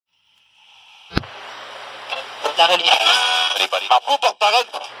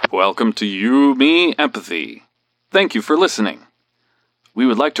Welcome to You, Me, Empathy. Thank you for listening. We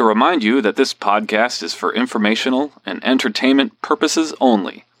would like to remind you that this podcast is for informational and entertainment purposes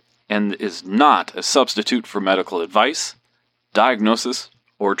only, and is not a substitute for medical advice, diagnosis,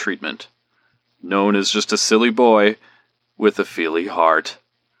 or treatment. Known as just a silly boy with a feely heart.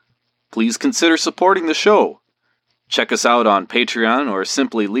 Please consider supporting the show. Check us out on Patreon or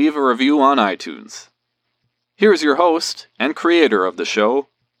simply leave a review on iTunes. Here's your host and creator of the show,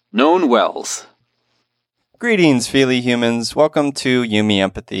 Known Wells. Greetings, feely humans. Welcome to You, Me,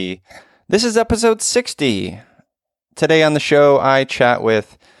 Empathy. This is episode 60. Today on the show, I chat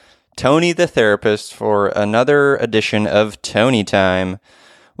with Tony the therapist for another edition of Tony Time.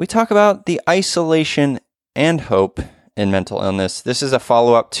 We talk about the isolation and hope in mental illness. This is a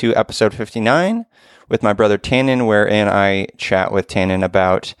follow-up to episode 59 with my brother Tannen, wherein I chat with Tannen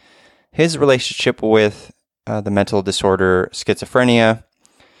about his relationship with the mental disorder schizophrenia,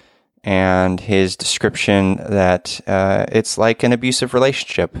 and his description that it's like an abusive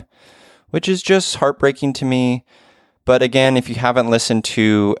relationship, which is just heartbreaking to me. But again, if you haven't listened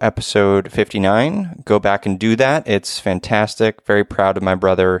to episode 59, go back and do that. It's fantastic. Very proud of my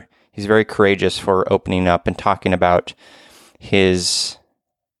brother. He's very courageous for opening up and talking about his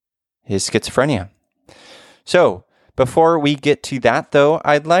schizophrenia. So, before we get to that, though,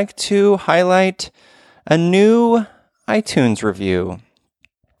 I'd like to highlight a new iTunes review.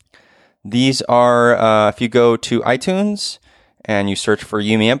 These are, if you go to iTunes and you search for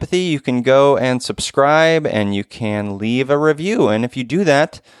You, Me, Empathy, you can go and subscribe and you can leave a review. And if you do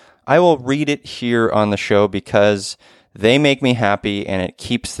that, I will read it here on the show because they make me happy and it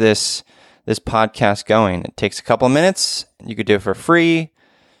keeps this podcast going. It takes a couple of minutes. You could do it for free.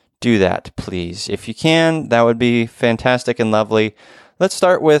 Do that, please. If you can, that would be fantastic and lovely. Let's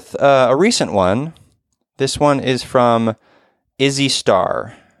start with a recent one. This one is from Izzy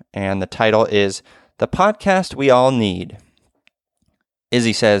Starr, and the title is The Podcast We All Need.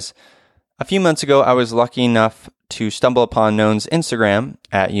 Izzy says, a few months ago, I was lucky enough to stumble upon Known's Instagram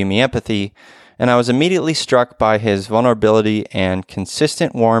at You, Me, Empathy, and I was immediately struck by his vulnerability and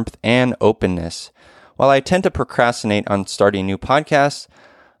consistent warmth and openness. While I tend to procrastinate on starting new podcasts,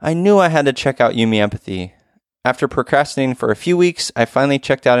 I knew I had to check out You, Me, Empathy. After procrastinating for a few weeks, I finally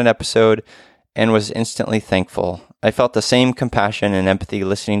checked out an episode and was instantly thankful. I felt the same compassion and empathy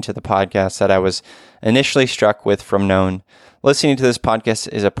listening to the podcast that I was initially struck with from Known. Listening to this podcast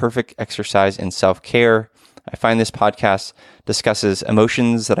is a perfect exercise in self-care. I find this podcast discusses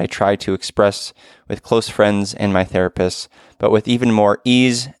emotions that I try to express with close friends and my therapist, but with even more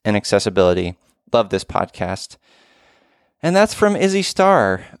ease and accessibility. Love this podcast. And that's from Izzy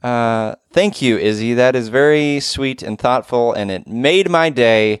Starr. Thank you, Izzy. That is very sweet and thoughtful, and it made my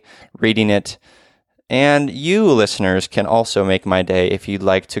day reading it. And you, listeners, can also make my day if you'd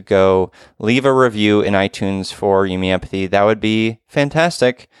like to go leave a review in iTunes for You, Me, Empathy. That would be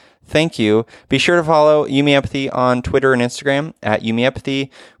fantastic. Thank you. Be sure to follow You, Me, Empathy on Twitter and Instagram at You, Me, Empathy.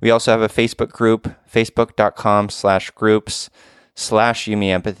 We also have a Facebook group, facebook.com/groups/You,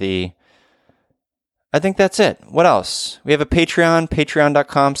 Me, Empathy. I think that's it. What else? We have a Patreon,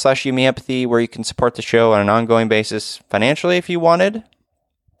 patreon.com/You, Me, Empathy, where you can support the show on an ongoing basis financially if you wanted.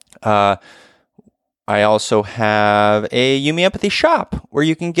 I also have a You, Me, Empathy shop where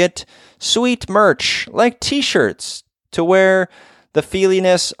you can get sweet merch like t-shirts to wear the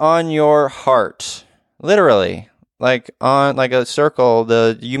feeliness on your heart. Literally. Like a circle,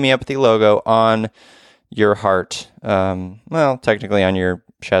 the You, Me, Empathy logo on your heart. Well, technically on your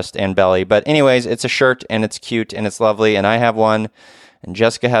chest and belly. But anyways, it's a shirt and it's cute and it's lovely. And I have one and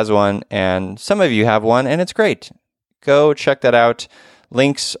Jessica has one and some of you have one and it's great. Go check that out.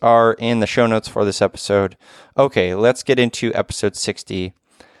 Links are in the show notes for this episode. Okay, let's get into episode 60.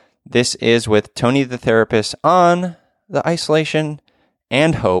 This is with Tony the therapist on the isolation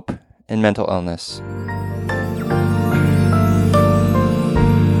and hope in mental illness.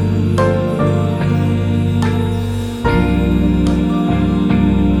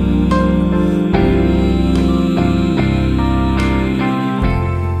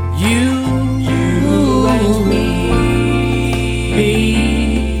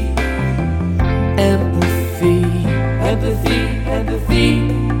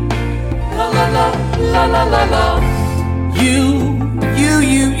 La la la la. You,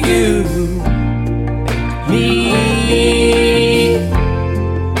 me,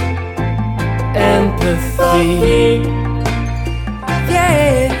 empathy.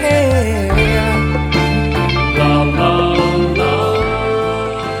 Yeah. La la la.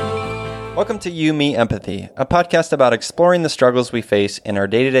 Welcome to You, Me, Empathy, a podcast about exploring the struggles we face in our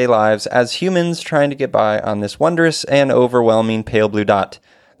day-to-day lives as humans trying to get by on this wondrous and overwhelming pale blue dot.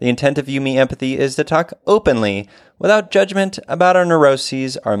 The intent of You, Me, Empathy is to talk openly, without judgment, about our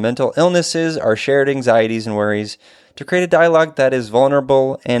neuroses, our mental illnesses, our shared anxieties and worries, to create a dialogue that is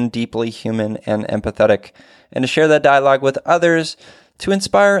vulnerable and deeply human and empathetic, and to share that dialogue with others to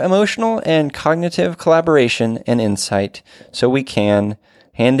inspire emotional and cognitive collaboration and insight so we can,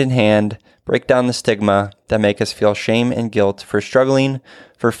 hand in hand, break down the stigma that make us feel shame and guilt for struggling,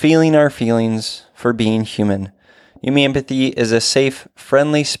 for feeling our feelings, for being human. You, Me, Empathy is a safe,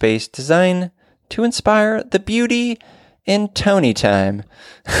 friendly space designed to inspire the beauty in Tony time.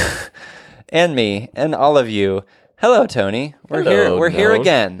 And me, and all of you. Hello, Tony. We're here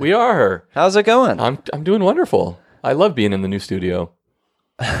again. We are. How's it going? I'm doing wonderful. I love being in the new studio.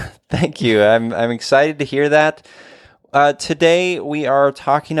 Thank you. I'm excited to hear that. Today we are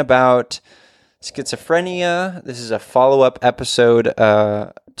talking about schizophrenia. This is a follow-up episode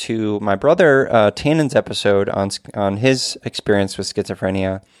to my brother Tannen's episode on his experience with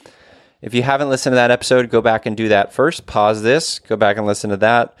schizophrenia. If you haven't listened to that episode, go back and do that first. Pause this, go back and listen to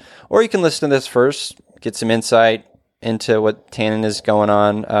that. Or you can listen to this first, get some insight into what Tannen is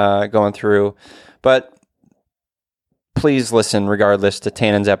going through. But please listen regardless to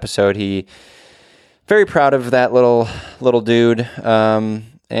Tannen's episode. He very proud of that little dude.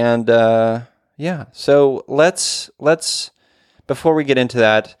 Yeah. So let's before we get into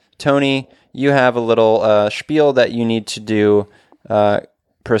that, Tony, you have a little spiel that you need to do.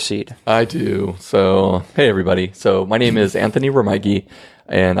 Proceed. I do. So, hey everybody. So my name is Anthony Romagi,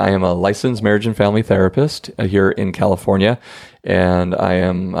 and I am a licensed marriage and family therapist here in California. And I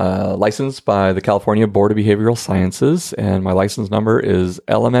am licensed by the California Board of Behavioral Sciences, and my license number is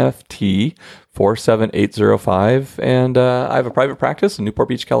LMFT 47805. And I have a private practice in Newport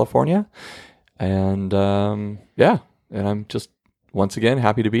Beach, California. And and I'm just once again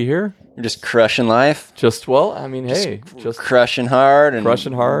happy to be here. You're just crushing life. Just Crushing hard and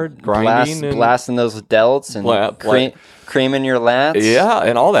grinding, blasting those delts and creaming your lats. Yeah,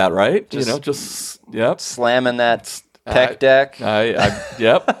 and all that, right? Just slamming that pec deck.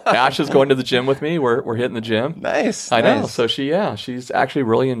 Yep. Ash is going to the gym with me. We're hitting the gym. Nice. I know. So she's actually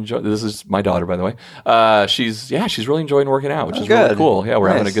really enjoying. This is my daughter, by the way. She's really enjoying working out, which is really cool. Yeah, we're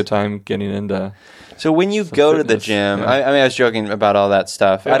having a good time getting into. So when you go to the gym, I was joking about all that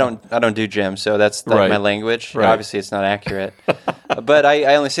stuff. Yeah. I don't do gym, so that's my language. Right. Obviously, it's not accurate. But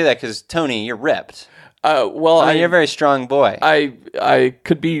I only say that because Tony, you're ripped. You're a very strong boy. I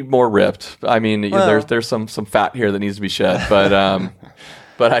could be more ripped. I mean, there's some fat here that needs to be shed, but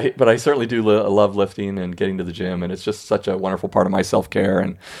but I certainly do love lifting and getting to the gym, and it's just such a wonderful part of my self-care.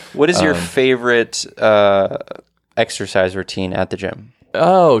 And what is your favorite exercise routine at the gym?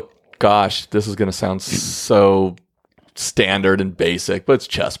 Oh gosh, this is going to sound so standard and basic, but it's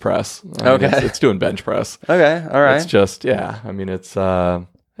chest press. It's doing bench press. Okay, all right. It's just I mean, it's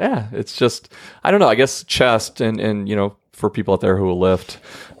it's just, I don't know, I guess chest and for people out there who will lift,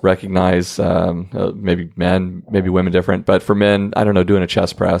 recognize maybe men, maybe women different, but for men, I don't know, doing a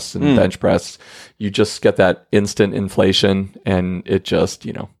chest press and bench press, you just get that instant inflation, and it just,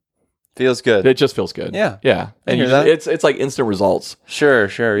 feels good. It just feels good. Yeah. Yeah. And it's like instant results. Sure.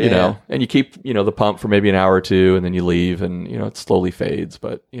 Yeah. And you keep, the pump for maybe an hour or two, and then you leave, and, it slowly fades,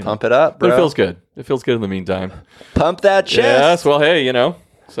 but, pump it up, bro. But it feels good. It feels good in the meantime. Pump that chest. Yes. Well, hey,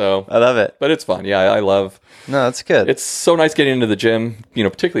 so I love it. But it's fun. Yeah. I love. No, that's good. It's so nice getting into the gym,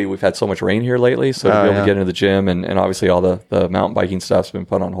 particularly we've had so much rain here lately. So to be able to get into the gym, and obviously all the mountain biking stuff's been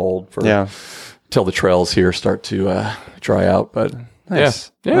put on hold till the trails here start to dry out. But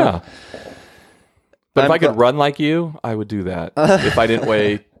nice. Yeah. Well, but if I could run like you, I would do that. If I didn't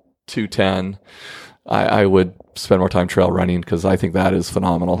weigh 210, I would spend more time trail running, because I think that is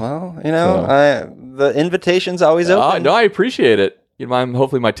phenomenal. Well, the invitation's always open. No, I appreciate it.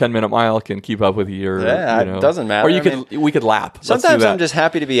 Hopefully my 10-minute mile can keep up with you. It doesn't matter. Or we could lap. Sometimes I'm just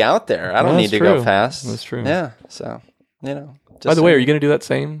happy to be out there. I don't need to go fast. That's true. Yeah. So, By the way, are you going to do that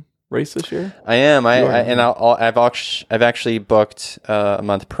same race this year? I am. I've actually booked a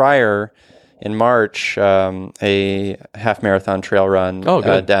month prior in March a half marathon trail run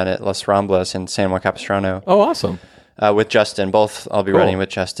down at Las Ramblas in San Juan Capistrano. Oh, awesome. With Justin. Both I'll be running with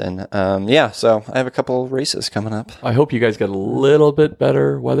Justin. So I have a couple races coming up. I hope you guys get a little bit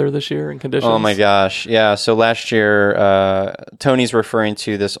better weather this year and conditions. Oh my gosh. Yeah. So last year, Tony's referring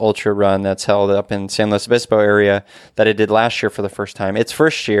to this ultra run that's held up in San Luis Obispo area that I did last year for the first time. It's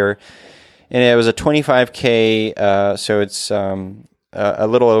first year, and it was a 25K. So it's a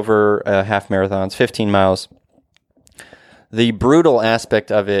little over a half marathon. It's 15 miles. The brutal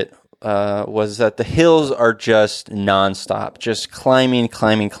aspect of it was that the hills are just nonstop, just climbing.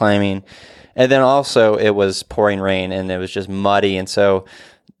 And then also it was pouring rain and it was just muddy. And so,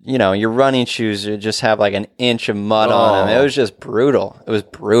 your running shoes just have like an inch of mud on them. It was just brutal. It was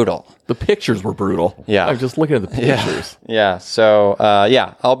brutal. The pictures were brutal. Yeah. I'm just looking at the pictures. Yeah. So,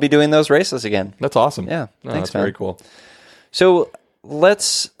 I'll be doing those races again. That's awesome. Yeah. No, Thanks, that's man. very cool. So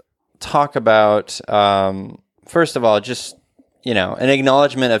let's talk about, first of all, just, an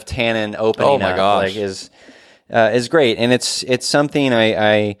acknowledgement of Tannen opening Oh my up, gosh. like is great. And it's something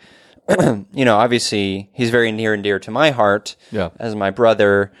I obviously he's very near and dear to my heart as my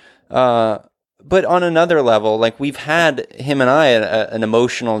brother. But on another level, like we've had him and I an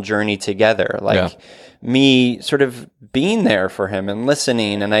emotional journey together, like me sort of being there for him and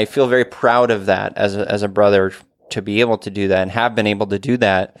listening. And I feel very proud of that as a brother to be able to do that and have been able to do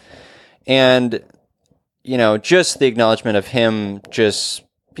that. And, just the acknowledgement of him just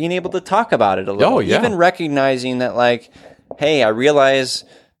being able to talk about it a little, even recognizing that like, hey, I realize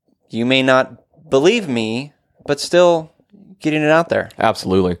you may not believe me, but still getting it out there.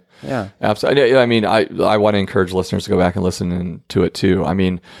 Absolutely. Yeah. Absolutely. I mean, I want to encourage listeners to go back and listen to it too. I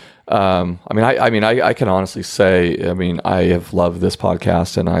can honestly say, I have loved this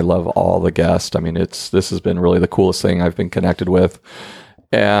podcast and I love all the guests. This has been really the coolest thing I've been connected with.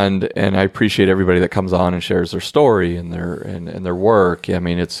 And I appreciate everybody that comes on and shares their story and their work.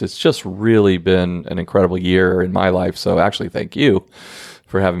 It's just really been an incredible year in my life. So actually, thank you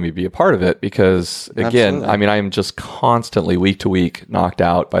for having me be a part of it, because again, Absolutely. I am just constantly week to week knocked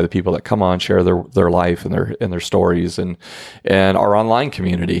out by the people that come on, share their life and their stories, and our online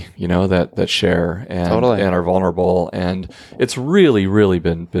community, that share and are vulnerable. And it's really, really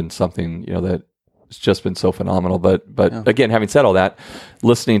been something, that it's just been so phenomenal. But again, having said all that,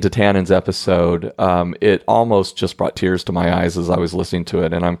 listening to Tannen's episode, it almost just brought tears to my eyes as I was listening to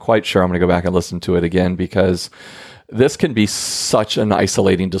it. And I'm quite sure I'm going to go back and listen to it again, because this can be such an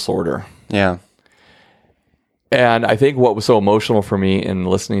isolating disorder. Yeah. And I think what was so emotional for me in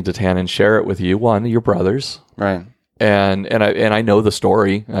listening to Tannen share it with you, one, your brothers. Right. And I know the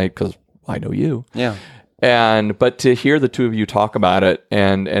story because I know you. Yeah. But to hear the two of you talk about it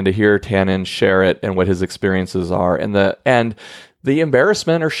and to hear Tannen share it and what his experiences are and the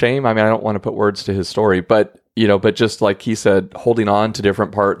embarrassment or shame. I don't want to put words to his story, but just like he said, holding on to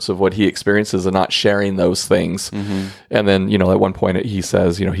different parts of what he experiences and not sharing those things. Mm-hmm. And then, at one point he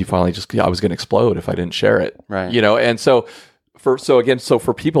says, he finally I was going to explode if I didn't share it. Right. And so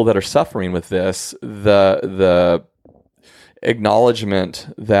for people that are suffering with this, the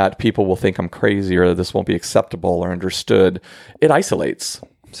acknowledgement that people will think I'm crazy or that this won't be acceptable or understood, it isolates.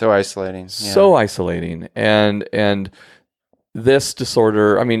 So isolating. Yeah. So isolating. And this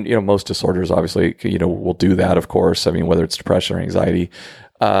disorder, most disorders obviously, will do that, of course. Whether it's depression or anxiety.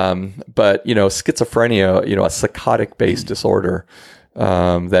 But, schizophrenia, a psychotic-based disorder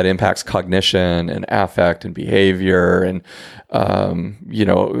that impacts cognition and affect and behavior. And,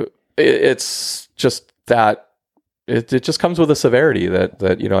 it's just that it just comes with a severity that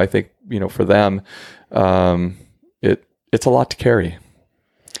I think, for them, it's a lot to carry.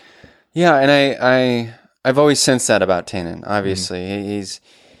 Yeah. And I've always sensed that about Tannen. Obviously, he's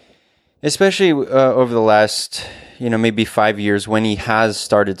especially over the last, maybe 5 years, when he has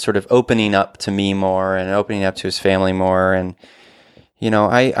started sort of opening up to me more and opening up to his family more. And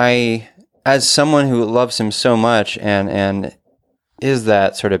I as someone who loves him so much and is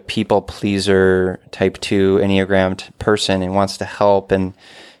that sort of people pleaser type 2 Enneagram person and wants to help and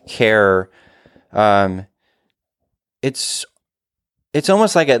care, it's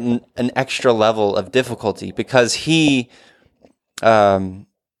almost like an extra level of difficulty, because his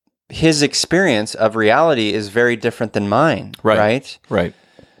experience of reality is very different than mine. Right.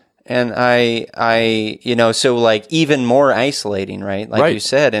 And I so like even more isolating, right? Like you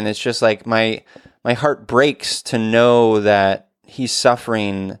said, and it's just like my heart breaks to know that he's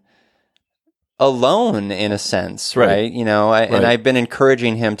suffering alone in a sense, right? And I've been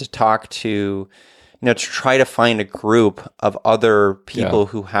encouraging him to talk to, to try to find a group of other people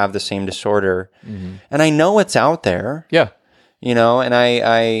who have the same disorder. Mm-hmm. And I know it's out there. Yeah.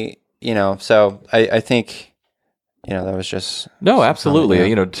 And so I think, that was just... No, absolutely. As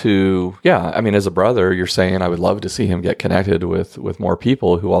a brother, you're saying I would love to see him get connected with more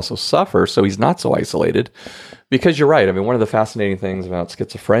people who also suffer, so he's not so isolated. Because you're right. One of the fascinating things about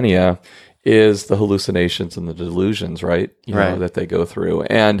schizophrenia is the hallucinations and the delusions, right? That they go through.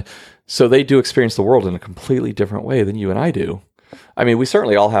 And so they do experience the world in a completely different way than you and I do. We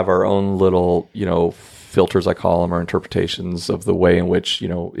certainly all have our own little, filters, I call them, or interpretations of the way in which,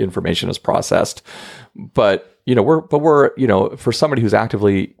 information is processed. But, we're for somebody who's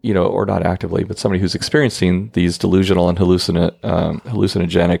actively, or not actively, but somebody who's experiencing these delusional and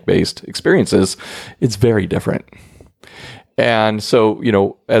hallucinogenic based experiences, it's very different. And so,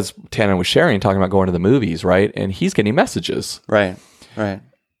 as Tannen was sharing, talking about going to the movies, right? And he's getting messages. Right.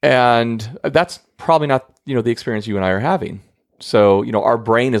 And that's probably not, the experience you and I are having. So, our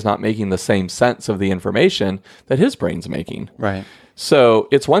brain is not making the same sense of the information that his brain's making. Right. So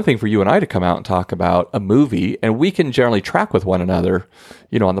it's one thing for you and I to come out and talk about a movie, and we can generally track with one another,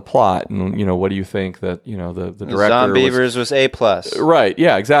 on the plot. And, what do you think that, the director Zombievers was A+. Right.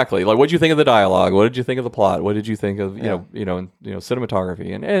 Yeah, exactly. Like, what did you think of the dialogue? What did you think of the plot? What did you think of,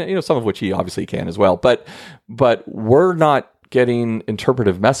 cinematography? And some of which he obviously can as well. But we're not getting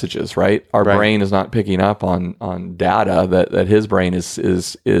interpretive messages, right? Our brain is not picking up on data that his brain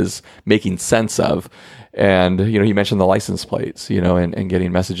is making sense of. And, he mentioned the license plates, and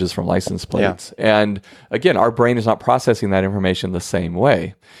getting messages from license plates. Yeah. And again, our brain is not processing that information the same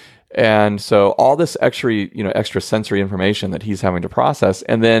way. And so all this extra sensory information that he's having to process,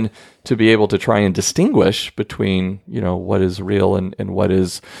 and then to be able to try and distinguish between, what is real and what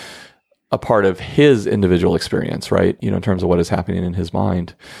is a part of his individual experience, right? In terms of what is happening in his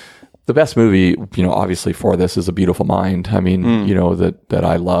mind. The best movie, obviously for this is A Beautiful Mind. I mean, that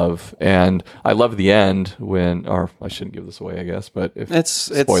I love. And I love the end or I shouldn't give this away, I guess, but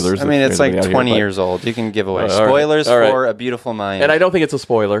spoilers. It's like 20 years old. You can give away spoilers for A Beautiful Mind. And I don't think it's a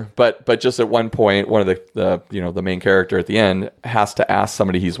spoiler, but just at one point, one of the main character at the end has to ask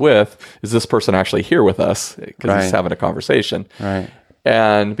somebody he's with, is this person actually here with us? Because he's having a conversation. Right.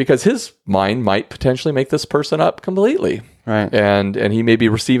 And because his mind might potentially make this person up completely. Right. And he may be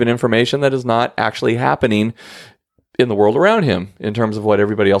receiving information that is not actually happening in the world around him in terms of what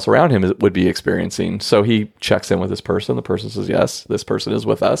everybody else around him would be experiencing. So he checks in with this person. The person says, yes, this person is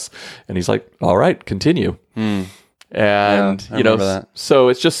with us. And he's like, all right, continue. And, so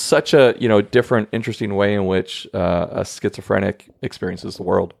it's just such a, different, interesting way in which a schizophrenic experiences the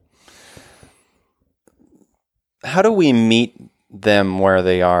world. How do we meet them where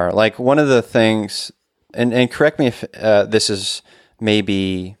they are? Like, one of the things, and correct me if this is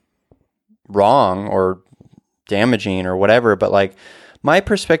maybe wrong or damaging or whatever, but like, my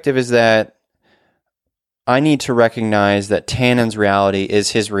perspective is that I need to recognize that Tannen's reality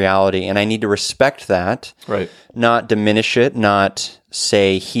is his reality, and I need to respect that, right? Not diminish it, not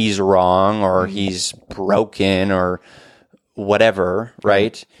say he's wrong or he's broken or whatever,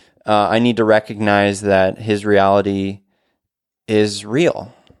 right? I need to recognize that his reality is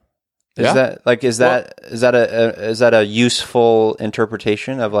real. Is that a useful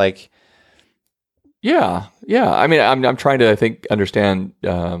interpretation of like? Yeah. I mean, I'm trying to, I think, understand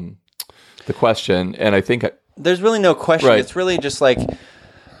the question, and I think there's really no question. Right. It's really just like,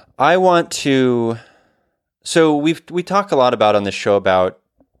 I want to. So we talk a lot about on this show about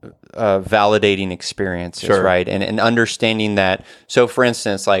validating experiences, sure, right, and understanding that. So, for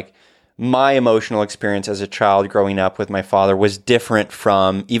instance, like, my emotional experience as a child growing up with my father was different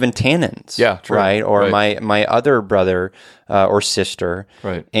from even Tannen's, right? Or my other brother or sister,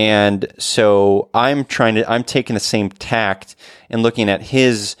 right? And so I'm taking the same tact and looking at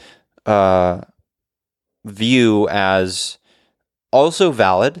his view as also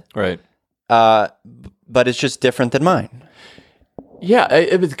valid, right? But it's just different than mine.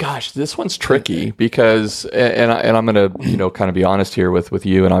 Yeah, gosh, this one's tricky because, and I'm going to, kind of be honest here with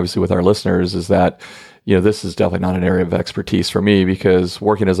you and obviously with our listeners, is that, this is definitely not an area of expertise for me, because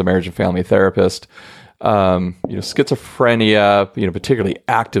working as a marriage and family therapist, schizophrenia, particularly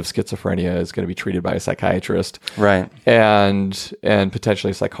active schizophrenia, is going to be treated by a psychiatrist, right, and potentially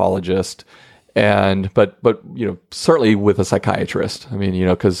a psychologist. But certainly with a psychiatrist. I mean,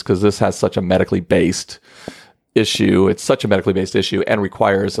 because this has such a medically based issue. It's such a medically based issue and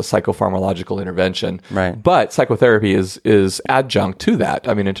requires a psychopharmacological intervention. Right. But psychotherapy is adjunct to that.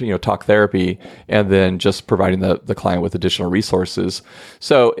 I mean, talk therapy, and then just providing the client with additional resources.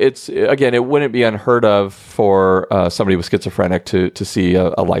 So it's, again, it wouldn't be unheard of for somebody with schizophrenic to see a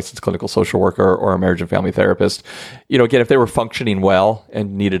licensed clinical social worker or a marriage and family therapist. Again, if they were functioning well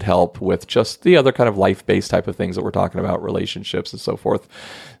and needed help with just the other kind of life-based type of things that we're talking about, relationships and so forth.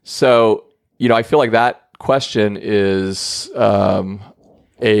 So, I feel like that question is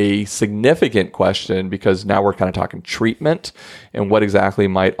a significant question, because now we're kind of talking treatment and what exactly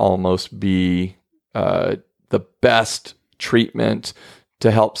might almost be the best treatment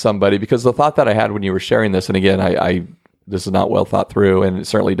to help somebody. Because the thought that I had when you were sharing this, and again, I this is not well thought through, and it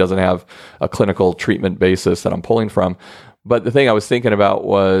certainly doesn't have a clinical treatment basis that I'm pulling from, But the thing I was thinking about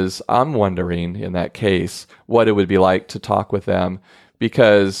was, I'm wondering in that case what it would be like to talk with them,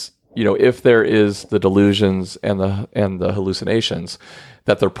 because if there is the delusions and the hallucinations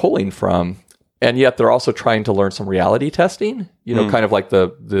that they're pulling from, and yet they're also trying to learn some reality testing, kind of like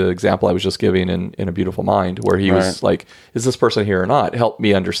the example I was just giving in A Beautiful Mind, where he was like, is this person here or not? Help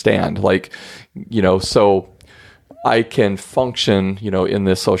me understand. So I can function, in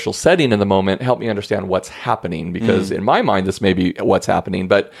this social setting in the moment, help me understand what's happening, because in my mind, this may be what's happening,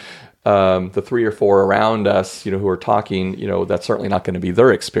 but the 3 or 4 around us, who are talking, that's certainly not going to be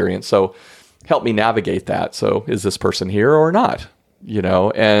their experience. So help me navigate that. So is this person here or not?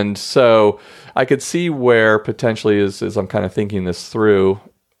 And so I could see where potentially as I'm kind of thinking this through,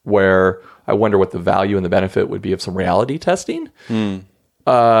 where I wonder what the value and the benefit would be of some reality testing,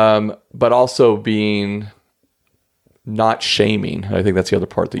 but also being not shaming. I think that's the other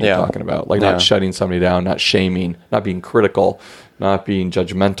part that you're talking about, not shutting somebody down, not shaming, not being critical, not being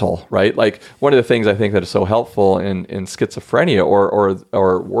judgmental, right? Like one of the things I think that is so helpful in schizophrenia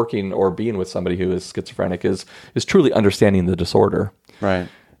or working or being with somebody who is schizophrenic is truly understanding the disorder. Right.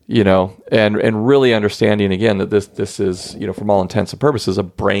 And really understanding again that this is, from all intents and purposes, a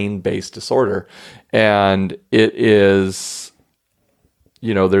brain-based disorder. And it is,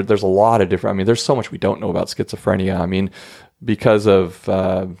 there's a lot of different, there's so much we don't know about schizophrenia. Because of,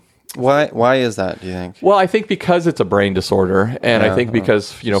 Why is that, do you think? Well, I think because it's a brain disorder, and I think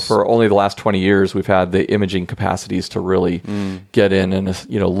because, for only the last 20 years, we've had the imaging capacities to really get in and,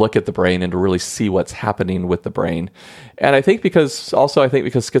 look at the brain and to really see what's happening with the brain. And I think because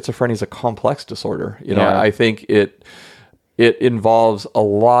schizophrenia is a complex disorder, I think it involves a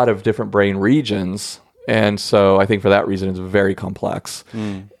lot of different brain regions. And so I think for that reason, it's very complex.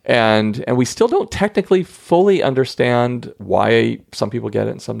 And we still don't technically fully understand why some people get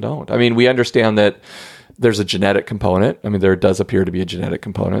it and some don't. We understand that there's a genetic component. There does appear to be a genetic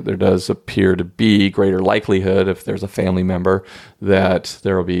component. There does appear to be greater likelihood if there's a family member that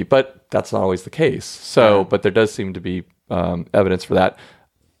there will be, but that's not always the case. So, but there does seem to be evidence for that.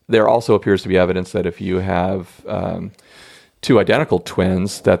 There also appears to be evidence that if you have 2 identical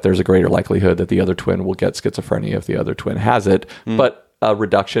twins, that there's a greater likelihood that the other twin will get schizophrenia if the other twin has it, but a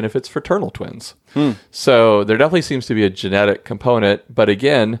reduction if it's fraternal twins. So there definitely seems to be a genetic component, but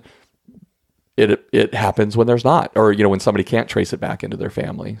again, it happens when there's not, or when somebody can't trace it back into their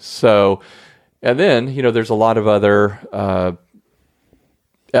family. So, and then there's a lot of other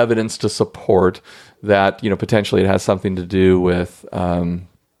evidence to support that potentially it has something to do with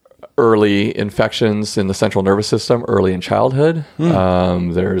early infections in the central nervous system early in childhood. I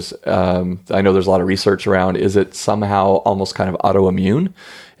know there's a lot of research around, is it somehow almost kind of autoimmune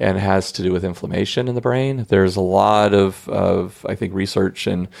and has to do with inflammation in the brain? There's a lot of I think, research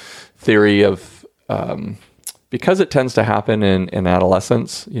and theory of, because it tends to happen in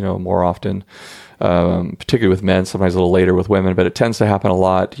adolescence, more often, particularly with men, sometimes a little later with women, but it tends to happen a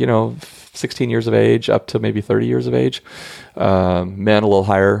lot, 16 years of age up to maybe 30 years of age, men a little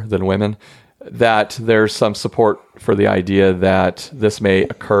higher than women, that there's some support for the idea that this may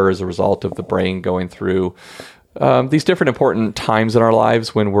occur as a result of the brain going through these different important times in our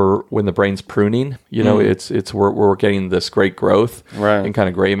lives when the brain's pruning. We're getting this great growth and kind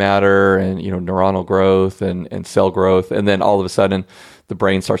of gray matter and neuronal growth and cell growth, and then all of a sudden the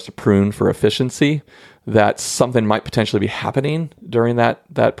brain starts to prune for efficiency. That something might potentially be happening during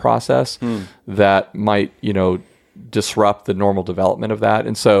that process that might disrupt the normal development of that.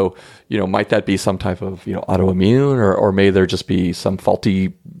 And so, might that be some type of, autoimmune, or may there just be some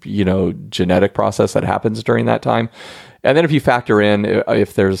faulty, genetic process that happens during that time? And then if you factor in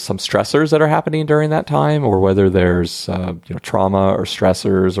if there's some stressors that are happening during that time, or whether there's, trauma or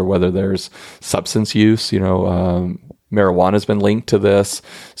stressors, or whether there's substance use, marijuana has been linked to this.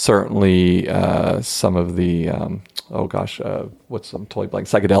 Certainly, some of the I'm totally blank,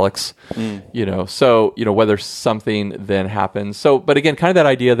 psychedelics. So whether something then happens. So, but again, kind of that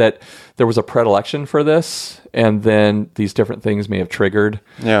idea that there was a predilection for this, and then these different things may have triggered,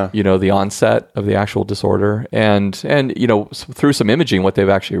 the onset of the actual disorder, and through some imaging, what they've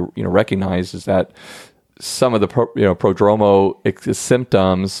actually recognized is that some of the prodromal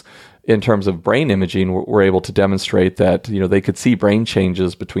symptoms in terms of brain imaging, we're able to demonstrate that they could see brain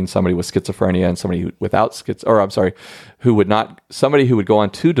changes between somebody with schizophrenia and somebody without somebody who would go on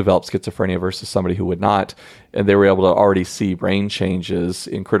to develop schizophrenia versus somebody who would not, and they were able to already see brain changes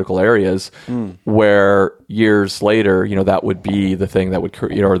in critical areas where years later, that would be the thing that would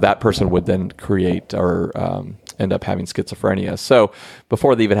or that person would then create or end up having schizophrenia. So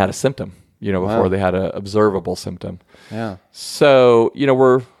before they even had a symptom, before they had an observable symptom. Yeah. So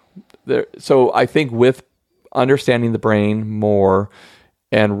we're there. So I think with understanding the brain more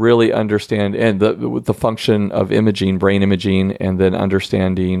and really understand and the function of imaging, brain imaging, and then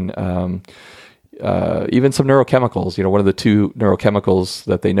understanding even some neurochemicals. You know, one of the two neurochemicals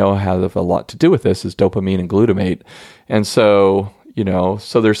that they know have a lot to do with this is dopamine and glutamate. And so, you know,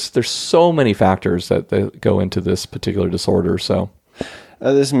 so there's so many factors that go into this particular disorder. So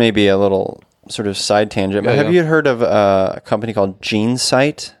this may be a little sort of side tangent, but have you heard of a company called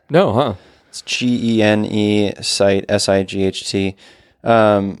GeneSight? No, huh? It's GENE Sight, SIGHT.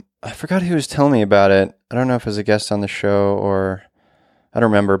 I forgot who was telling me about it. I don't know if it was a guest on the show or I don't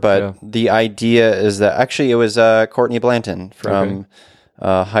remember, but the idea is that actually it was Courtney Blanton from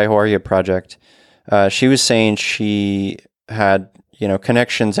Hi, How Are You Project. She was saying she had, you know,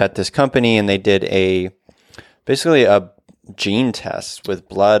 connections at this company and they did basically a gene test with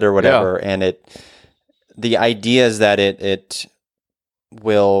blood or whatever. And the idea is that it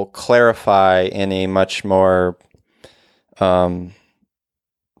will clarify in a much more,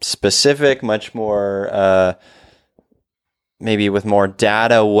 specific, much more, maybe with more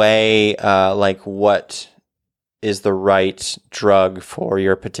data way, like what is the right drug for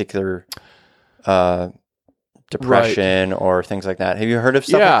your particular depression or things like that. Have you heard of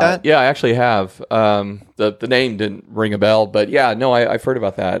stuff like that? Yeah, I actually have. The name didn't ring a bell, but yeah, no, I've heard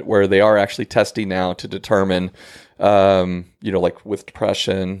about that, where they are actually testing now to determine, you know, like with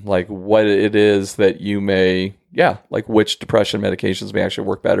depression, like what it is that you may, like which depression medications may actually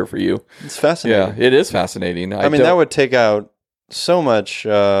work better for you. It's fascinating. Yeah, it is fascinating. I mean, that would take out so much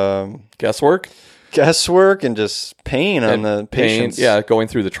guesswork and just pain on the patients. Going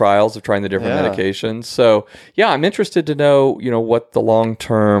through the trials of trying the different medications. So, I'm interested to know, you know, what the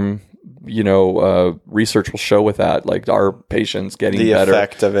long-term, you know, research will show with that. Like, are patients getting the better?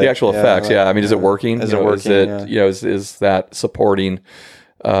 Effect of it. The actual effects. Yeah. I mean, is it working? Is it working? You know, is that supporting,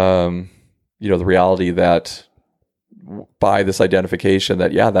 you know, the reality that by this identification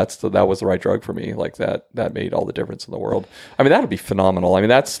that that was the right drug for me, like that made all the difference in the world. I mean, that would be phenomenal. I mean,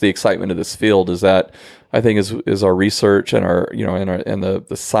 that's the excitement of this field, is that I think is our research and our, you know, and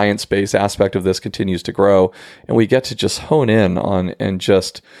the science-based aspect of this continues to grow, and we get to just hone in on and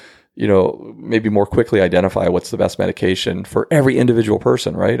just, you know, maybe more quickly identify what's the best medication for every individual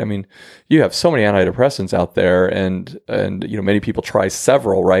person, right? I mean, you have so many antidepressants out there, and you know, many people try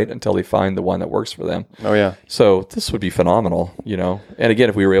several, right, until they find the one that works for them. Oh yeah. So this would be phenomenal, you know. And again,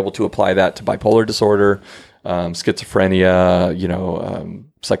 if we were able to apply that to bipolar disorder, schizophrenia, you know,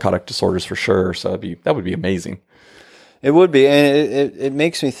 psychotic disorders for sure. So that would be amazing. It would be, and it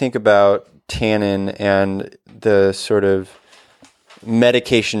makes me think about Tannen and the sort of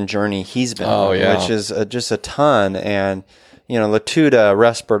medication journey he's been on, which is just a ton. And, you know, Latuda,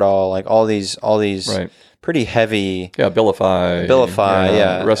 Risperdal, like all these pretty heavy. Yeah, Abilify,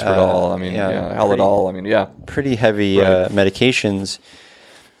 Risperdal, Halidol, pretty heavy medications.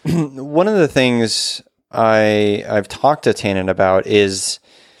 One of the things I've talked to Tannen about is,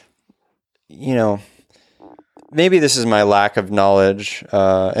 you know, maybe this is my lack of knowledge.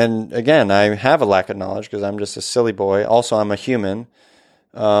 And again, I have a lack of knowledge because I'm just a silly boy. Also, I'm a human.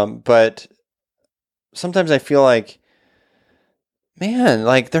 But sometimes I feel like, man,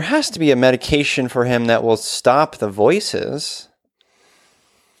 like there has to be a medication for him that will stop the voices.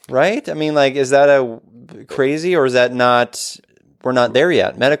 Right? I mean, like, is that crazy, or is that not, we're not there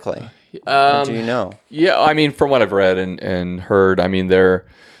yet medically? Do you know? Yeah, I mean, from what I've read and heard, I mean, they're,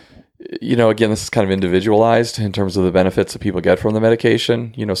 you know, again, this is kind of individualized in terms of the benefits that people get from the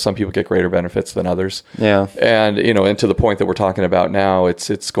medication. You know, some people get greater benefits than others. Yeah. And, you know, and to the point that we're talking about now,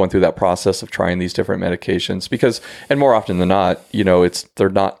 it's going through that process of trying these different medications because, and more often than not, you know, they're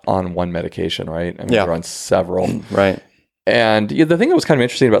not on one medication, right? I mean, they're on several. Right. And the thing that was kind of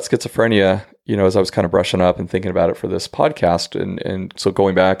interesting about schizophrenia, you know, as I was kind of brushing up and thinking about it for this podcast, and so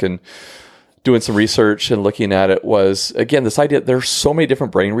going back and doing some research and looking at it, was, again, this idea that there's so many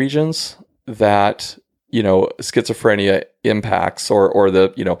different brain regions that, you know, schizophrenia impacts, or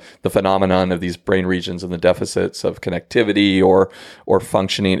the, you know, the phenomenon of these brain regions and the deficits of connectivity or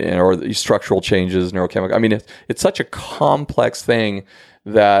functioning, or the structural changes, neurochemical. I mean, it's such a complex thing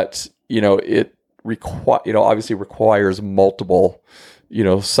that, you know, it obviously requires multiple, you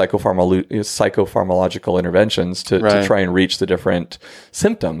know, psychopharmacological interventions to try and reach the different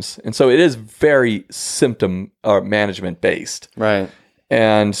symptoms. And so it is very symptom management based. Right.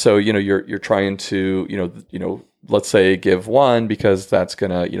 And so, you know, you're trying to, you know, let's say give one because that's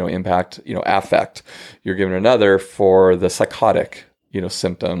going to, you know, impact, you know, affect. You're giving another for the psychotic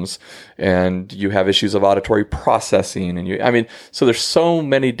symptoms, and you have issues of auditory processing, and so there's so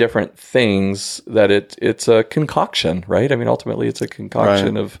many different things that it's a concoction, right? I mean, ultimately it's a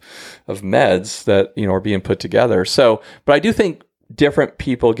concoction of meds that, are being put together. So, but I do think different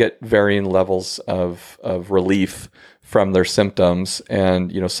people get varying levels of relief from their symptoms,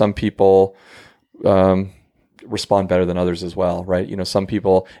 and, some people, respond better than others as well, right? Some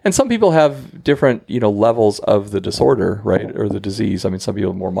people have different, levels of the disorder, right? Or the disease. I mean, some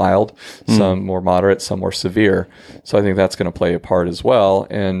people are more mild, some more moderate, some more severe. So I think that's going to play a part as well.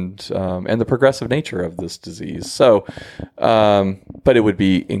 And the progressive nature of this disease. So, but it would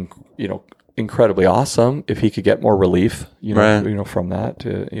be, incredibly awesome if he could get more relief, from that,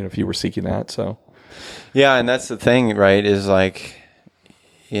 if he were seeking that. So. Yeah. And that's the thing, right? Is like,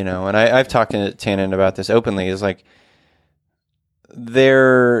 and I've talked to Tannen about this openly, is like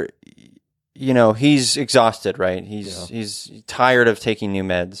he's exhausted, right? He's tired of taking new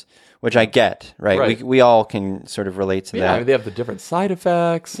meds, which I get, right? We all can sort of relate to that. I mean, they have the different side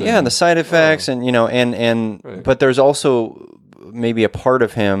effects. And the side effects and right. But there's also maybe a part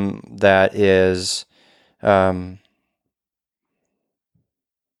of him that is,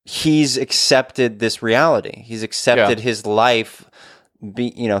 he's accepted this reality. He's accepted his life,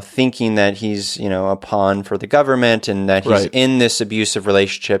 thinking that he's, a pawn for the government and that he's in this abusive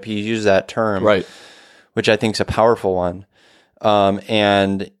relationship. He used that term, right, which I think is a powerful one.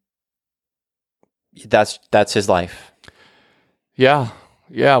 And that's his life. Yeah.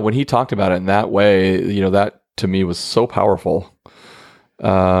 Yeah. When he talked about it in that way, that to me was so powerful,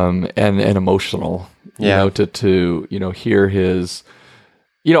 and emotional, to hear his,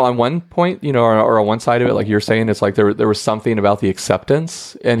 on one point, or on one side of it, like you're saying, it's like there was something about the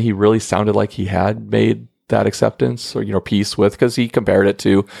acceptance, and he really sounded like he had made that acceptance or, peace with, because he compared it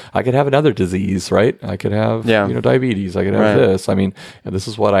to, I could have another disease, right? I could have, diabetes. I could have this. I mean, and this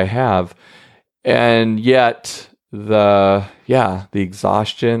is what I have. And yet the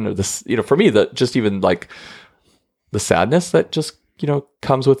exhaustion, or this, for me, just even like the sadness that just,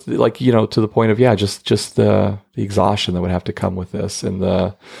 comes with, like, to the point of, just the exhaustion that would have to come with this, and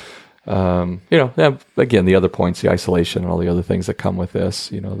the, again, the other points, the isolation and all the other things that come with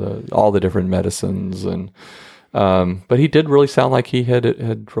this, all the different medicines, and, but he did really sound like he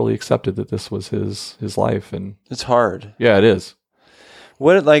had really accepted that this was his life. And it's hard. Yeah, it is.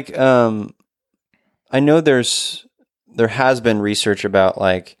 What, like, I know there has been research about,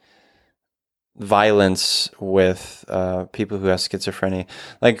 like, violence with people who have schizophrenia.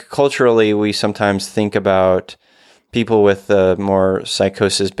 Like, culturally, we sometimes think about people with more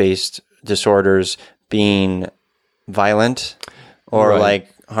psychosis-based disorders being violent or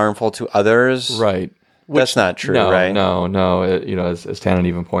like harmful to others. Right. That's not true, right? No. As Tannen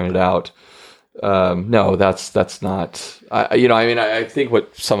even pointed out, no, that's not. I think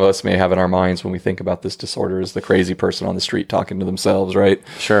what some of us may have in our minds when we think about this disorder is the crazy person on the street talking to themselves, right?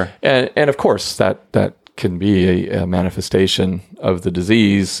 Sure. And of course that can be a manifestation of the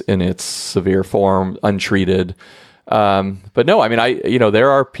disease in its severe form, untreated. But no, there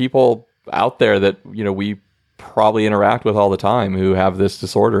are people out there that, we probably interact with all the time who have this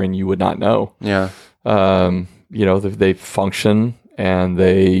disorder, and you would not know. Yeah. They function and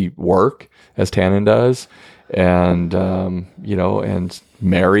they work as Tannen does, and and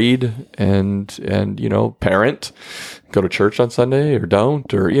married and parent, go to church on Sunday or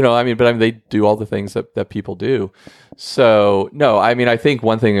don't, or but they do all the things that people do. So no, I think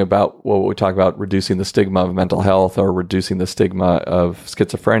one thing about what we talk about reducing the stigma of mental health or reducing the stigma of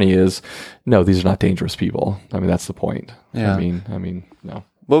schizophrenia is, no, these are not dangerous people. That's the point. Yeah. No.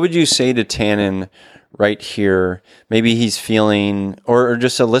 What would you say to Tannen right here? Maybe he's feeling, or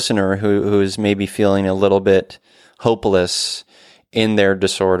just a listener who is maybe feeling a little bit hopeless in their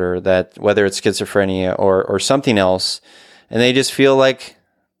disorder, that whether it's schizophrenia or something else, and they just feel like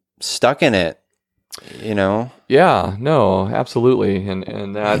stuck in it, Yeah, no, absolutely.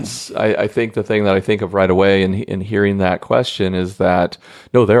 And that's, I think the thing that I think of right away in hearing that question is that,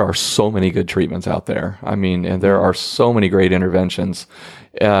 no, there are so many good treatments out there. And there are so many great interventions.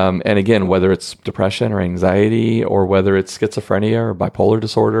 And again, whether it's depression or anxiety, or whether it's schizophrenia or bipolar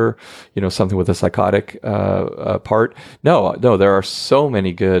disorder, something with a psychotic part. No, there are so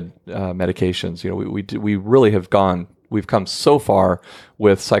many good medications. We really have we've come so far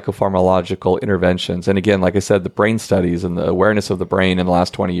with psychopharmacological interventions. And again, like I said, the brain studies and the awareness of the brain in the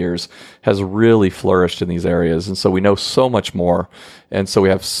last 20 years has really flourished in these areas. And so we know so much more. And so we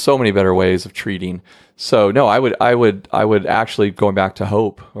have so many better ways of treating. So no, I would actually, going back to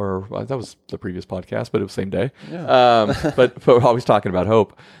hope, or that was the previous podcast, but it was the same day. Yeah. But we're always talking about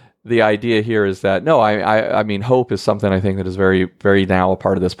hope. the idea here is that no, I mean, hope is something I think that is very, very now a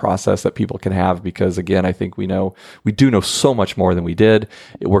part of this process that people can have, because again, I think we do know so much more than we did.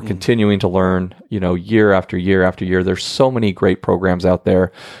 We're continuing to learn, year after year after year. There's so many great programs out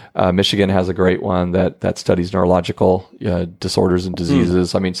there. Michigan has a great one that studies neurological disorders and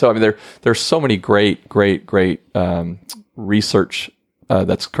diseases. There's so many great research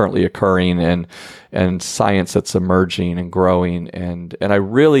that's currently occurring and science that's emerging and growing. And I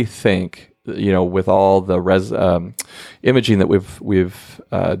really think, with all the imaging that we've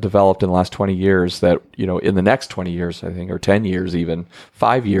developed in the last 20 years, that, in the next 20 years, I think, or 10 years, even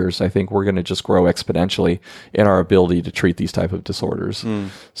 5 years, I think we're going to just grow exponentially in our ability to treat these type of disorders.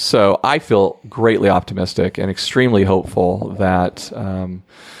 So I feel greatly optimistic and extremely hopeful that,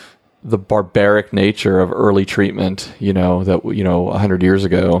 the barbaric nature of early treatment, that 100 years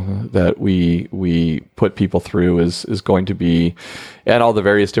ago that we put people through is going to be, and all the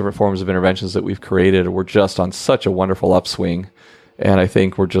various different forms of interventions that we've created, we're just on such a wonderful upswing, and I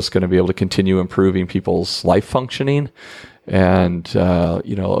think we're just going to be able to continue improving people's life functioning and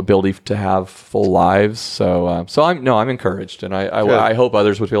ability to have full lives. So I'm encouraged, and I hope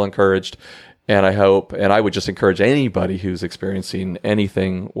others would feel encouraged. And I would just encourage anybody who's experiencing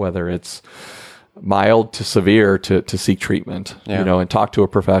anything, whether it's mild to severe, to seek treatment, and talk to a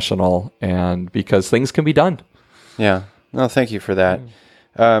professional, and because things can be done. Yeah. No, thank you for that.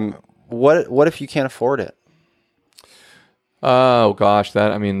 What if you can't afford it? Oh gosh,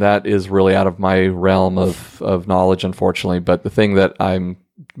 that is really out of my realm of knowledge, unfortunately. But the thing that I'm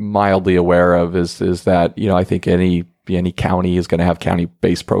mildly aware of is that, I think any county is going to have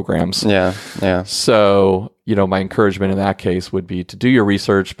county-based programs. Yeah. So, my encouragement in that case would be to do your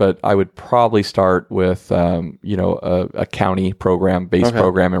research, but I would probably start with, a county program-based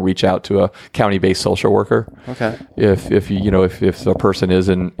program and reach out to a county-based social worker. Okay. If the person is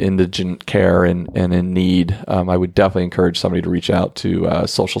in indigent care and in need, I would definitely encourage somebody to reach out to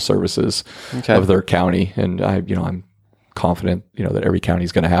social services of their county. And I'm confident, that every county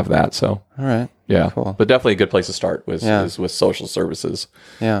is going to have that. So, all right. Yeah. Cool. But definitely a good place to start is with social services.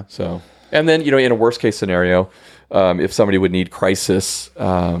 Yeah. So, and then, in a worst case scenario, if somebody would need crisis,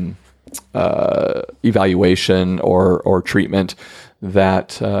 evaluation or treatment,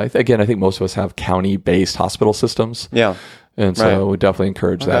 that, again, I think most of us have county-based hospital systems. Yeah. And so I would definitely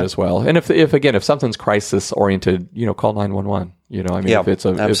encourage that as well. And if something's crisis oriented, call 911, if it's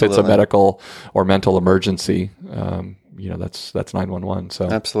a medical or mental emergency, that's 911. So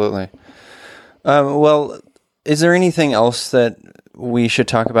absolutely. Well, is there anything else that we should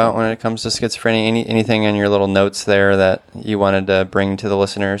talk about when it comes to schizophrenia? Anything in your little notes there that you wanted to bring to the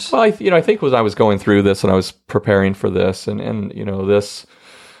listeners? Well, I think as I was going through this and I was preparing for this and this,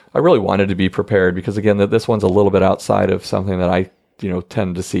 I really wanted to be prepared because again, this one's a little bit outside of something that I,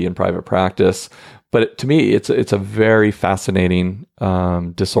 tend to see in private practice. But to me, it's a very fascinating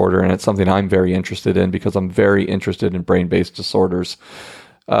disorder, and it's something I'm very interested in because I'm very interested in brain-based disorders.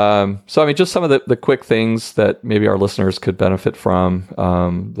 Just some of the quick things that maybe our listeners could benefit from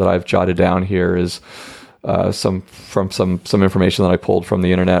that I've jotted down here is some information that I pulled from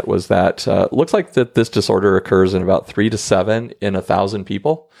the internet was that looks like that this disorder occurs in about 3 to 7 in 1,000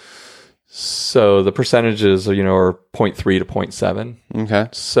 people. So the percentages are 0.3 to 0.7. Okay.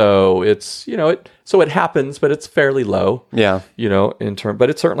 So it's it happens, but it's fairly low. Yeah. But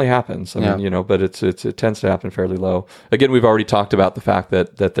it certainly happens. I mean, but it tends to happen fairly low. Again, we've already talked about the fact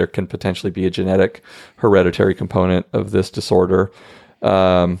that there can potentially be a genetic hereditary component of this disorder.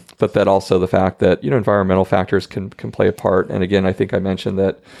 But that also the fact that environmental factors can play a part. And again, I think I mentioned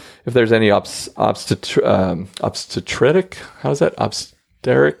that if there's any obstetric,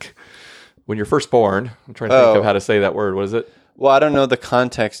 when you're first born, I'm trying to think of how to say that word. What is it? Well, I don't know the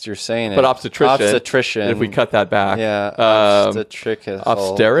context you're saying it. But obstetrician. If we cut that back. Yeah.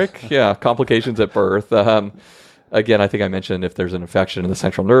 Obstetric. Yeah. Complications at birth. Again, I think I mentioned if there's an infection in the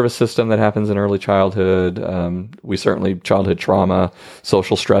central nervous system that happens in early childhood, childhood trauma,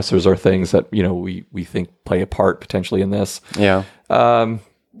 social stressors are things that, we think play a part potentially in this. Yeah. One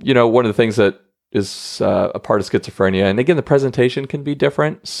of the things that is a part of schizophrenia, and again, the presentation can be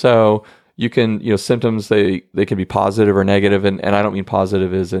different. So you can, symptoms, they can be positive or negative. And I don't mean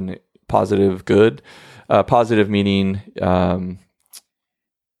positive as in positive good. Positive meaning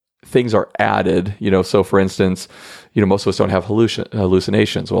things are added, so for instance, most of us don't have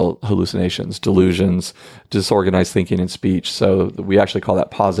hallucinations. Well, hallucinations, delusions, disorganized thinking and speech. So we actually call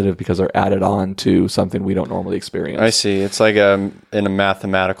that positive because they're added on to something we don't normally experience. I see. It's like in a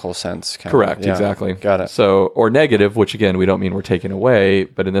mathematical sense. Correct. Yeah. Exactly. Got it. So, or negative, which again, we don't mean we're taking away,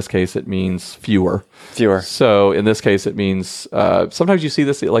 but in this case, it means fewer. So in this case, it means sometimes you see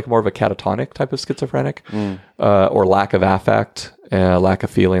this like more of a catatonic type of schizophrenic or lack of affect. Lack of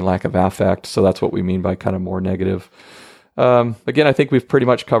feeling, lack of affect. So that's what we mean by kind of more negative. Again, I think we've pretty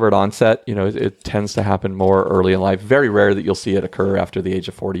much covered onset. It tends to happen more early in life. Very rare that you'll see it occur after the age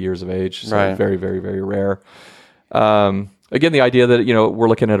of 40 years of age. So right. Very, very, very rare. Again, the idea that, we're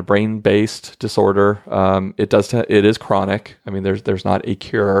looking at a brain-based disorder. It is chronic. I mean, there's not a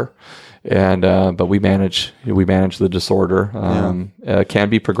cure. And, but we manage the disorder. It can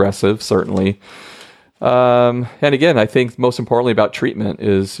be progressive, certainly. And again, I think most importantly about treatment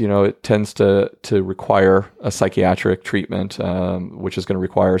is, it tends to require a psychiatric treatment, which is going to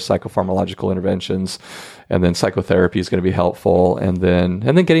require psychopharmacological interventions, and then psychotherapy is going to be helpful, and then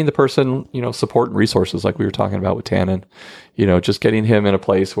getting the person, support and resources like we were talking about with Tannen, just getting him in a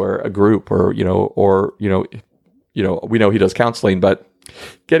place where a group or we know he does counseling, but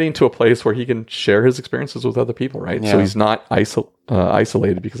getting to a place where he can share his experiences with other people, right? Yeah. So he's not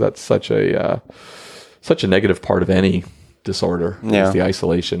isolated, because that's such a negative part of any disorder is the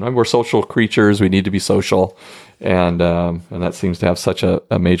isolation. I mean, we're social creatures. We need to be social. And that seems to have such a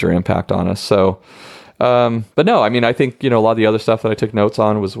major impact on us. So, but no, I mean, I think, a lot of the other stuff that I took notes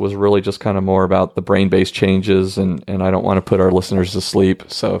on was really just kind of more about the brain-based changes. And I don't want to put our listeners to sleep.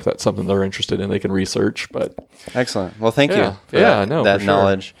 So if that's something they're interested in, they can research, but. Excellent. Well, thank you for that sure.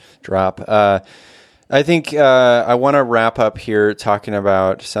 knowledge drop. I think I want to wrap up here talking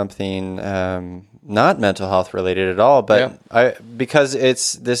about something not mental health related at all, but because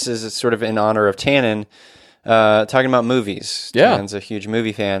this is sort of in honor of Tannen, talking about movies. Yeah. Tannen's a huge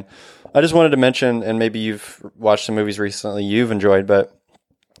movie fan. I just wanted to mention, and maybe you've watched some movies recently you've enjoyed, but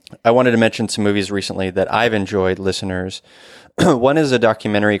I wanted to mention some movies recently that I've enjoyed, listeners. One is a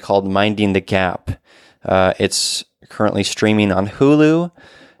documentary called Minding the Gap. It's currently streaming on Hulu,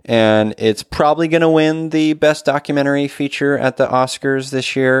 and it's probably going to win the best documentary feature at the Oscars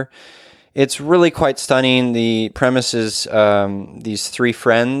this year. It's really quite stunning. The premise is these three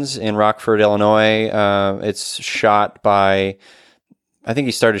friends in Rockford, Illinois. It's shot by, I think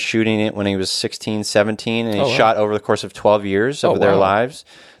he started shooting it when he was 16, 17, and he shot over the course of 12 years of their lives.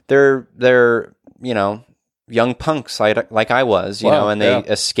 They're young punks like I was, and they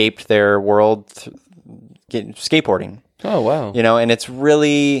escaped their world skateboarding. Oh, wow. And it's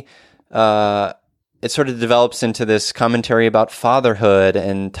really... it sort of develops into this commentary about fatherhood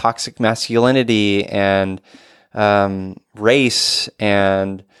and toxic masculinity and race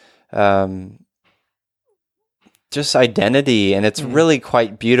and just identity. And it's really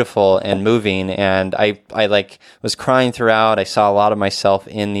quite beautiful and moving. And I was crying throughout. I saw a lot of myself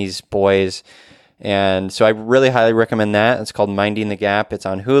in these boys. And so I really highly recommend that. It's called Minding the Gap. It's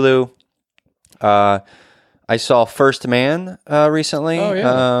on Hulu. I saw First Man recently,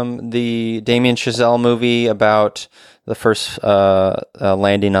 the Damien Chazelle movie about the first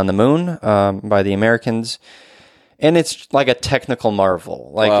landing on the moon by the Americans. And it's like a technical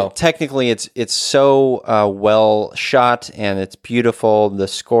marvel. Technically, it's so well shot, and it's beautiful. The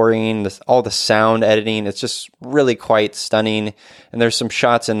scoring, all the sound editing, it's just really quite stunning. And there's some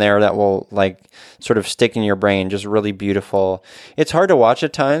shots in there that will sort of stick in your brain, just really beautiful. It's hard to watch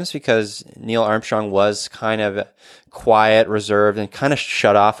at times because Neil Armstrong was kind of quiet, reserved, and kind of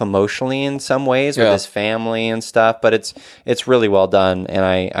shut off emotionally in some ways with his family and stuff. But it's really well done, and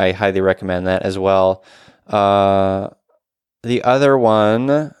I highly recommend that as well. The other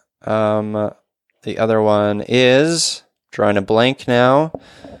one is drawing a blank now.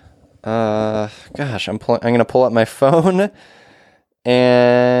 I'm going to pull up my phone,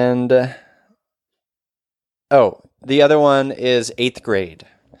 and the other one is 8th Grade.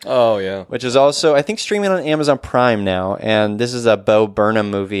 Oh yeah, which is also I think streaming on Amazon Prime now, and this is a Bo Burnham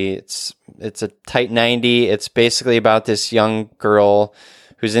movie. It's a tight 90. It's basically about this young girl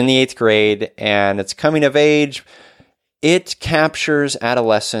who's in the 8th grade, and it's coming of age. It captures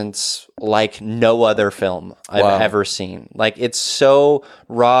adolescence like no other film I've ever seen. It's so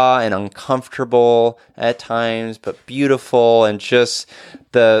raw and uncomfortable at times, but beautiful, and just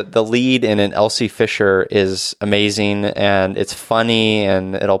the lead in it, Elsie Fisher, is amazing, and it's funny,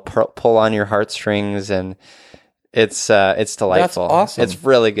 and it'll pull on your heartstrings, and it's delightful. That's awesome. It's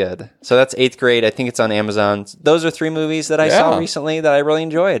really good. So that's 8th Grade. I think it's on Amazon. Those are 3 movies that I saw recently that I really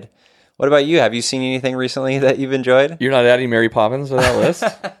enjoyed. What about you? Have you seen anything recently that you've enjoyed? You're not adding Mary Poppins to that list?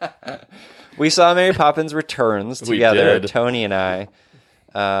 We saw Mary Poppins Returns We together, did. Tony and I.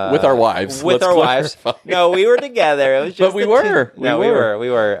 With our wives. With Let's our wives. clarify. No, we were together. It was just But we the were. two- No, We were. we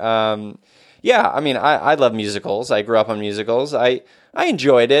were. Yeah, I mean, I love musicals. I grew up on musicals. I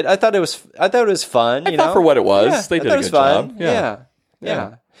enjoyed it. I thought it was fun. I thought for what it was, they I did thought a it was good fun. job. Yeah.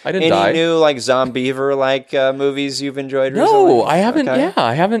 Yeah. I didn't Any die. new like Zombiever like movies you've enjoyed recently? No, I haven't. Okay. Yeah,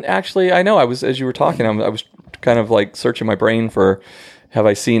 I haven't actually. I know. I was as you were talking. I was kind of like searching my brain for have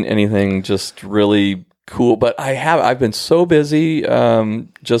I seen anything just really cool? But I have. I've been so busy.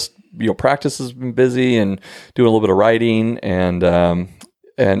 Just practice has been busy and doing a little bit of writing and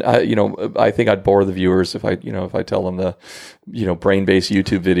I, I think I'd bore the viewers if I tell them the, brain-based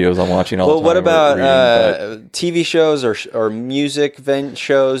YouTube videos I'm watching all the time. Well, what about reading, TV shows or music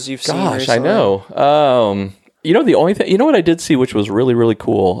shows you've seen gosh, recently? I know. The only thing, what I did see, which was really, really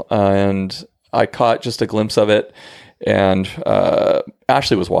cool, and I caught just a glimpse of it, and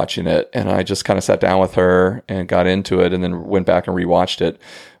Ashley was watching it, and I just kind of sat down with her and got into it, and then went back and rewatched it,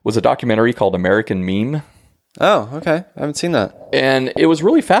 was a documentary called American Meme. Oh, okay. I haven't seen that. And it was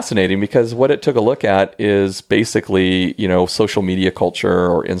really fascinating because what it took a look at is basically, social media culture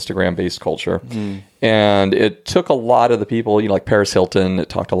or Instagram-based culture. And it took a lot of the people, like Paris Hilton, it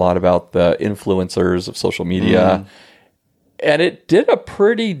talked a lot about the influencers of social media. And it did a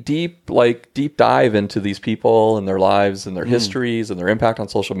pretty deep dive into these people and their lives and their histories and their impact on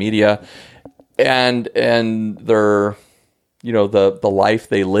social media. And their... the life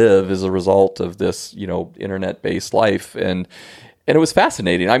they live as a result of this, internet-based life. And it was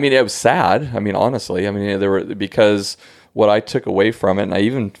fascinating. I mean, it was sad. I mean, honestly, because what I took away from it, and I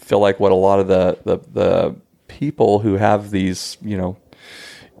even feel like what a lot of the people who have these,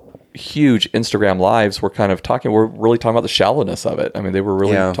 huge Instagram lives were we're really talking about the shallowness of it. I mean, they were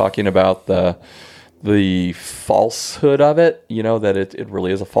really talking about the falsehood of it, that it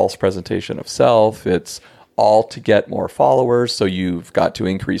really is a false presentation of self. It's all to get more followers. So you've got to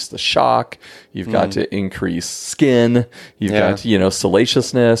increase the shock. You've got to increase skin. You've got to,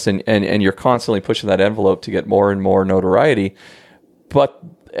 salaciousness, and you're constantly pushing that envelope to get more and more notoriety. But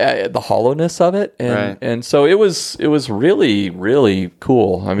the hollowness of it, and so it was really, really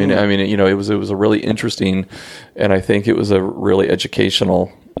cool. I mean, it was a really interesting, and I think it was a really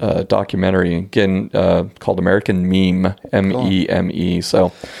educational documentary. Again, called American Meme, MEME.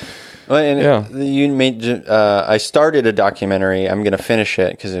 So. Well, and you made. I started a documentary. I'm going to finish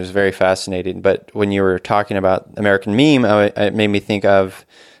it because it was very fascinating. But when you were talking about American Meme, it made me think of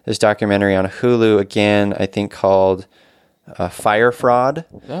this documentary on Hulu again. I think called Fire Fraud.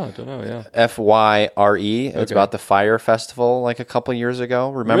 Oh, I don't know. Yeah, FYRE. It's about the Fire Festival like a couple years ago.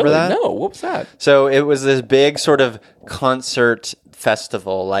 Remember really? that? No. What was that? So it was this big sort of concert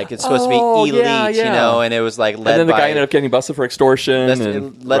festival, like it's supposed to be elite, and it was like led by... And then the guy ended up getting busted for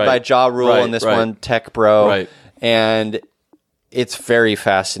extortion. Led by Ja Rule and this one tech bro. Right. And it's very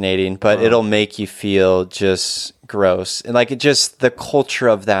fascinating, but it'll make you feel just gross. And like, the culture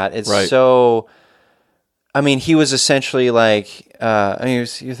of that is so... I mean, he was essentially like... you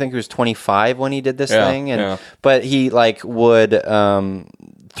think he was 25 when he did this thing? But he would...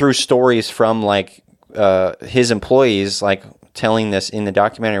 through stories from his employees, telling this in the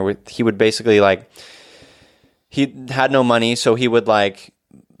documentary, he would basically he had no money, so he would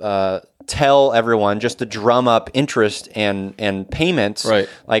tell everyone just to drum up interest and payments. Right.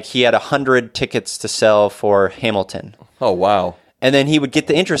 Like he had 100 tickets to sell for Hamilton. Oh, wow. And then he would get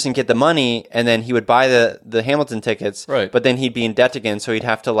the interest and get the money, and then he would buy the Hamilton tickets. Right. But then he'd be in debt again, so he'd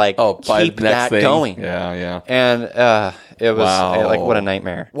have to keep the next that thing. going. Yeah. And it was what a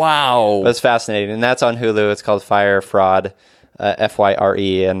nightmare. Wow. It was fascinating, and that's on Hulu. It's called Fire Fraud,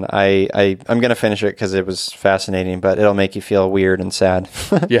 FYRE, and I'm going to finish it because it was fascinating, but it'll make you feel weird and sad.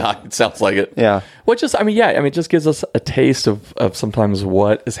 Yeah, it sounds like it. Yeah. Well, it just gives us a taste of sometimes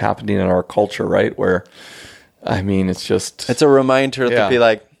what is happening in our culture, right? Where, it's a reminder to be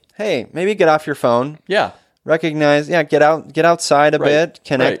like, hey, maybe get off your phone. Yeah. Recognize, get outside a bit,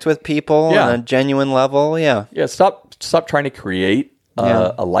 connect with people on a genuine level. Yeah. Yeah. Stop trying to create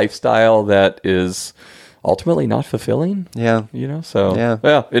a lifestyle that is ultimately not fulfilling. Yeah. So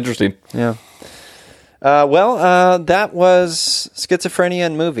interesting. Yeah. That was Schizophrenia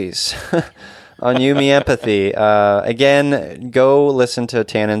in Movies on You, Me, Empathy. Again, go listen to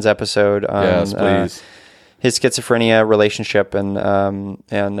Tannen's episode on yes, please. His schizophrenia relationship, and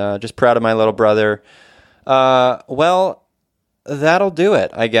just proud of my little brother. That'll do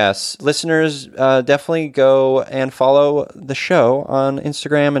it, I guess. Listeners, definitely go and follow the show on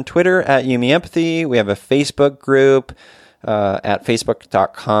Instagram and Twitter at You, Me, Empathy. We have a Facebook group at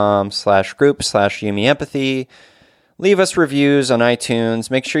facebook.com/group/You, Me, Empathy. leave us reviews on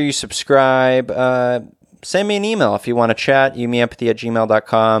iTunes. Make sure you subscribe. Send me an email if you want to chat,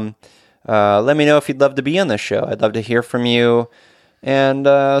 yumiempathy@gmail.com. Let me know if you'd love to be on this show. I'd love to hear from you. And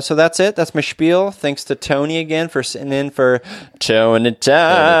so that's it. That's my spiel. Thanks to Tony again for sitting in for Tony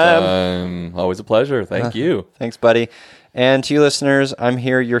Time. Always a pleasure. Thank you. Thanks, buddy. And to you listeners, I'm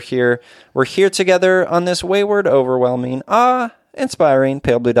here, you're here. We're here together on this wayward, overwhelming, inspiring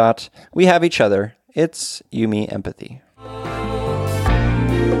pale blue dot. We have each other. It's You, Me, Empathy.